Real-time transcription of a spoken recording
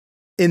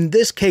In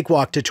this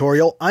Cakewalk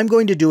tutorial, I'm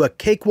going to do a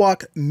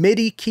Cakewalk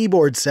Midi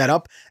keyboard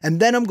setup, and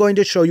then I'm going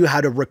to show you how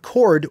to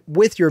record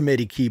with your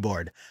Midi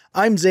keyboard.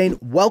 I'm Zane,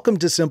 welcome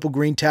to Simple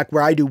Green Tech,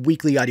 where I do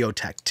weekly audio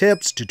tech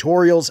tips,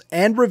 tutorials,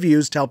 and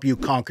reviews to help you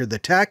conquer the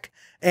tech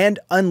and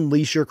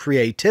unleash your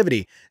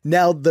creativity.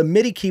 Now, the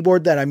Midi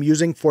keyboard that I'm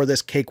using for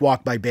this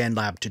Cakewalk by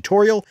Bandlab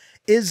tutorial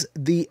is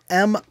the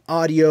M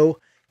Audio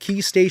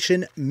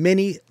Keystation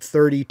Mini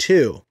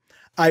 32.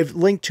 I've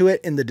linked to it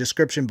in the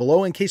description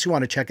below in case you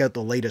want to check out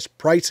the latest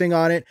pricing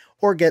on it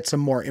or get some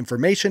more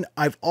information.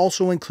 I've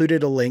also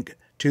included a link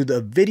to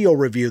the video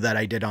review that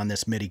I did on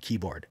this MIDI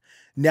keyboard.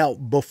 Now,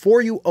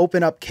 before you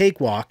open up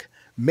Cakewalk,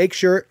 make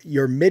sure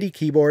your MIDI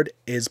keyboard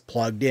is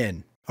plugged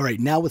in. All right,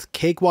 now with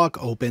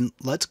Cakewalk open,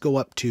 let's go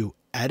up to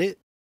Edit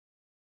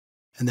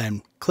and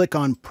then click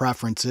on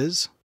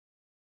Preferences.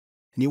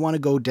 And you want to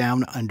go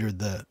down under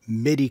the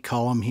MIDI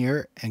column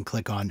here and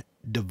click on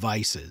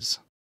Devices.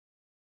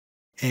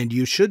 And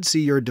you should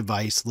see your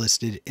device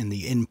listed in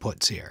the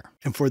inputs here.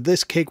 And for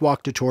this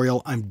Cakewalk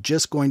tutorial, I'm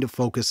just going to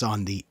focus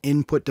on the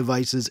input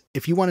devices.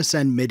 If you want to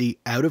send MIDI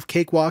out of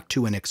Cakewalk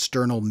to an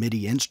external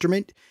MIDI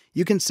instrument,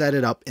 you can set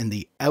it up in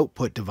the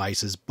output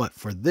devices. But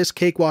for this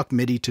Cakewalk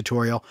MIDI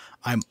tutorial,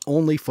 I'm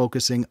only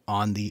focusing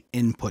on the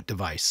input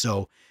device.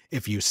 So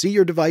if you see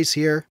your device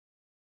here,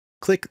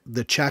 click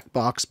the check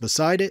box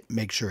beside it,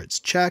 make sure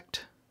it's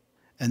checked,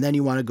 and then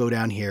you want to go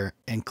down here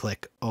and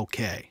click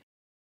OK.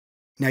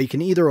 Now you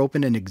can either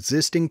open an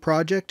existing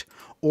project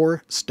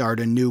or start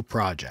a new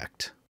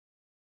project.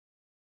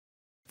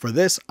 For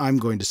this, I'm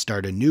going to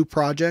start a new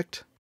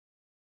project.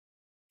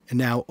 And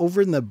now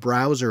over in the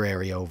browser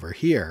area over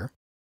here,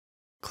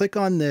 click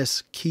on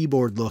this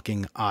keyboard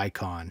looking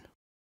icon.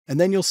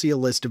 And then you'll see a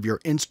list of your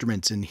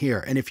instruments in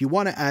here. And if you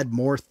want to add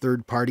more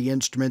third-party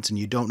instruments and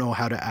you don't know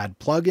how to add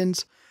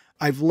plugins,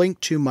 I've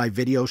linked to my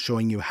video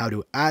showing you how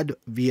to add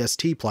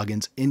VST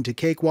plugins into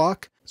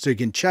Cakewalk. So you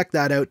can check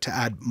that out to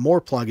add more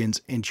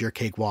plugins into your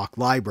Cakewalk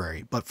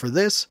library. But for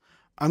this,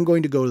 I'm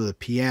going to go to the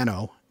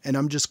piano and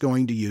I'm just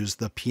going to use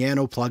the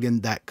piano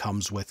plugin that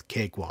comes with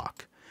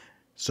Cakewalk.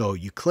 So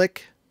you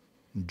click,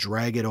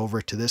 drag it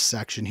over to this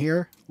section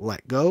here,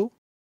 let go,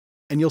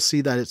 and you'll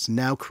see that it's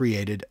now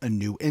created a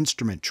new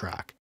instrument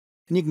track.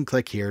 And you can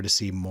click here to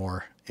see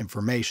more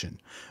information.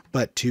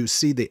 But to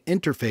see the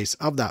interface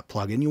of that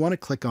plugin, you want to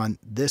click on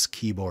this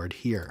keyboard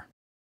here.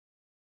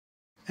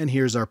 And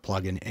here's our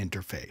plugin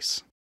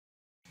interface.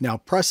 Now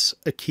press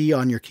a key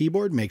on your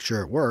keyboard, make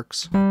sure it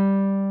works.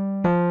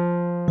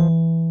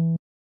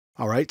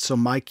 All right, so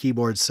my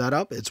keyboard's set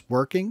up, it's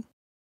working.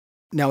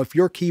 Now if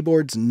your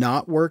keyboard's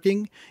not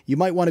working, you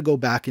might want to go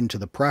back into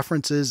the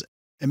preferences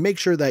and make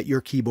sure that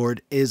your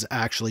keyboard is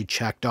actually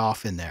checked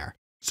off in there.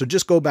 So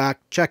just go back,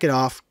 check it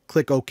off,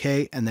 click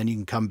OK, and then you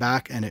can come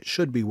back and it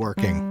should be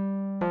working.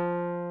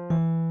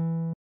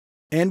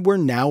 And we're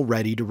now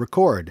ready to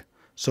record.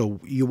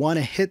 So you want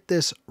to hit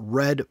this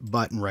red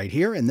button right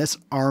here, and this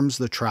arms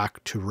the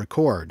track to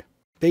record.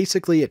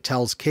 Basically, it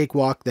tells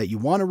Cakewalk that you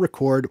want to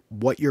record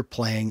what you're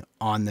playing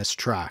on this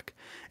track.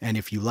 And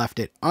if you left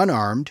it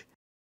unarmed,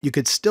 you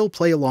could still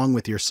play along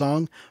with your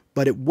song,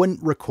 but it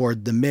wouldn't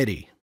record the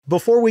MIDI.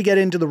 Before we get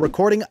into the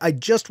recording, I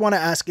just want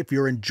to ask if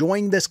you're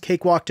enjoying this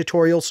Cakewalk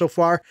tutorial so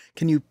far,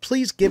 can you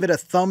please give it a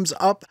thumbs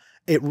up?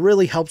 It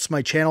really helps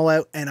my channel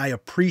out, and I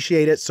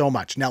appreciate it so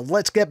much. Now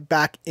let's get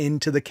back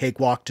into the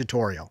Cakewalk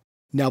tutorial.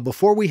 Now,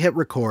 before we hit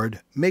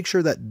record, make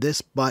sure that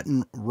this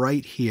button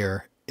right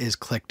here is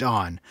clicked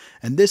on,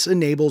 and this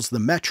enables the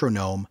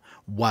metronome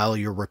while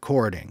you're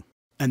recording.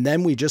 And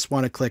then we just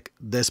want to click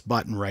this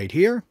button right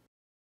here,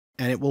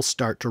 and it will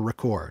start to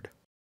record.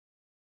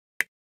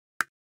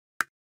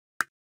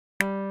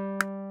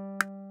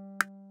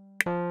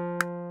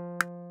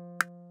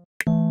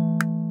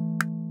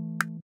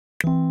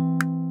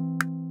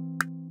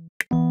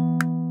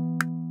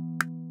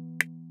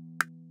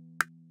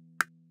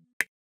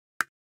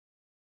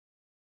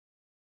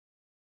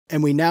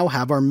 And we now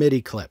have our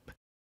MIDI clip.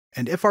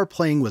 And if our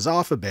playing was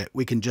off a bit,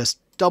 we can just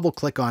double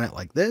click on it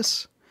like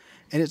this,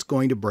 and it's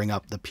going to bring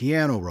up the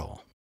piano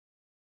roll.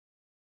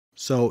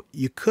 So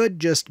you could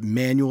just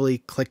manually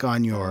click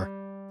on your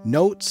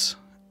notes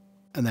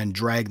and then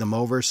drag them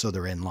over so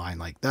they're in line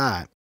like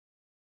that.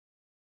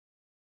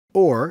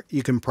 Or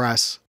you can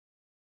press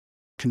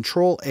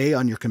Control A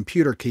on your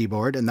computer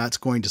keyboard, and that's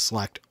going to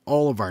select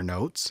all of our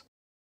notes.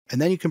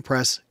 And then you can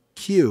press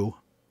Q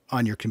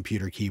on your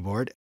computer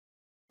keyboard,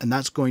 and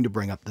that's going to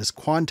bring up this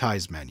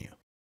quantize menu.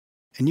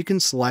 And you can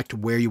select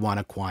where you want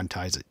to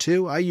quantize it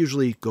to. I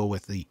usually go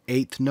with the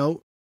 8th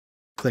note,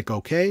 click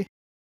OK,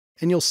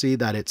 and you'll see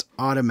that it's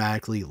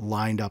automatically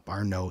lined up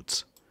our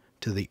notes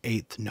to the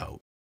 8th note.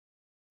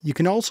 You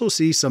can also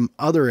see some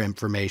other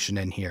information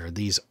in here,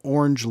 these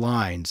orange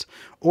lines,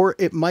 or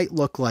it might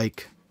look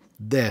like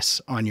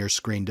this on your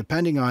screen,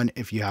 depending on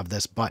if you have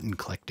this button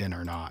clicked in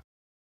or not.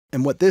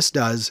 And what this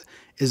does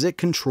is it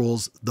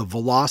controls the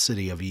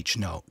velocity of each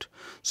note.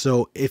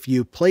 So if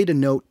you played a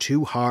note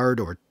too hard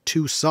or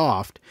too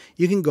soft,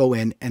 you can go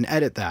in and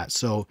edit that.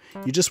 So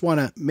you just want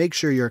to make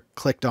sure you're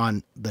clicked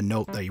on the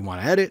note that you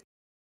want to edit,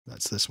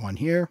 That's this one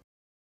here.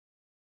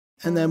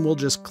 And then we'll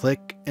just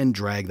click and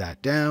drag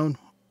that down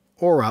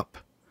or up,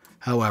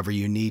 however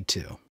you need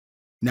to.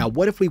 Now,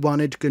 what if we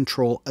wanted to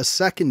control a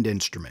second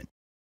instrument?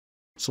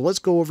 So let's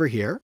go over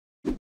here.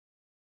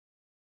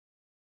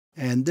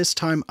 And this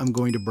time I'm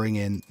going to bring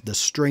in the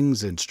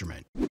strings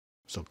instrument.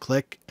 So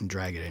click and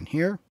drag it in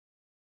here.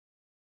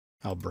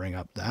 I'll bring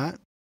up that.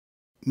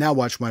 Now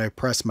watch when I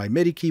press my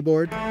MIDI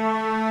keyboard.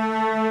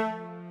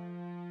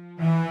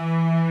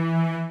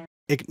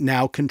 It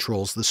now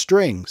controls the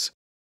strings.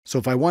 So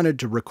if I wanted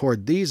to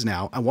record these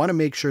now, I want to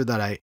make sure that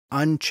I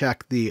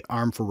uncheck the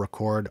arm for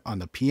record on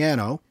the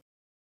piano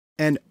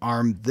and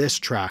arm this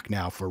track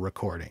now for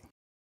recording.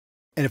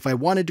 And if I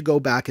wanted to go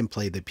back and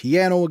play the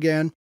piano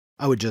again,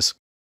 I would just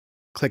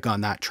click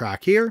on that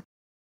track here.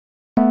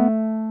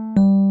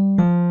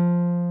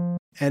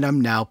 And I'm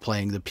now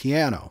playing the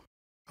piano.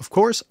 Of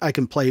course, I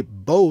can play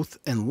both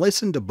and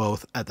listen to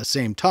both at the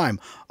same time.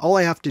 All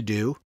I have to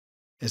do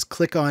is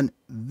click on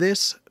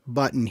this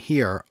button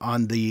here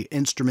on the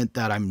instrument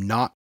that I'm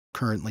not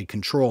currently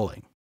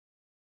controlling.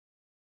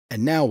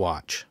 And now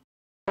watch.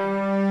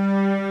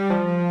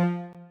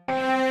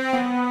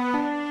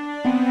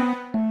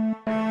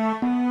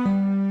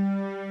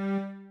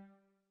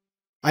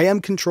 I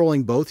am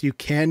controlling both. You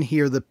can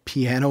hear the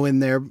piano in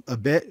there a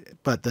bit,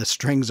 but the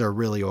strings are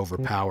really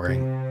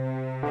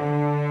overpowering.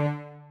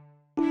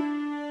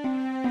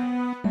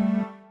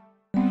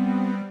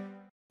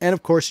 And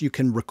of course, you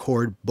can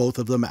record both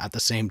of them at the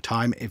same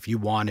time if you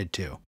wanted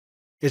to.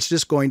 It's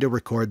just going to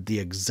record the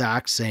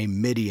exact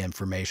same MIDI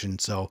information,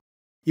 so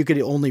you could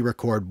only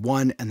record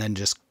one and then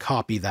just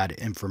copy that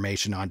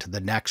information onto the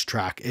next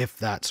track if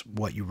that's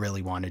what you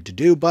really wanted to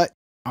do. But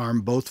arm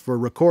both for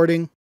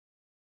recording,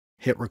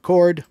 hit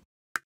record.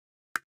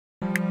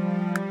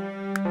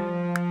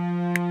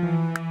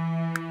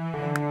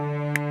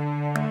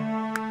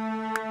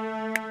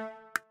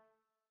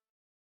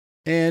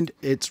 And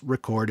it's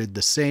recorded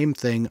the same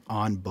thing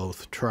on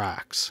both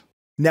tracks.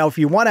 Now, if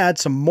you want to add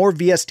some more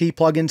VST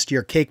plugins to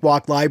your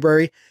Cakewalk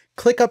library,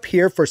 click up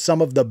here for some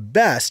of the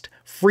best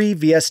free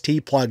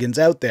VST plugins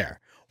out there,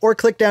 or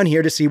click down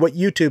here to see what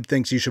YouTube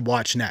thinks you should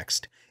watch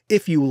next.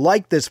 If you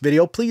like this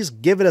video, please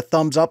give it a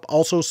thumbs up.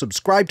 Also,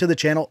 subscribe to the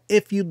channel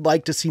if you'd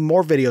like to see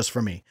more videos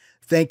from me.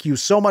 Thank you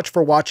so much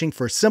for watching.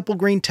 For Simple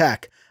Green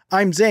Tech,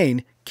 I'm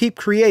Zane. Keep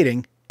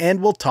creating,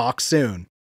 and we'll talk soon.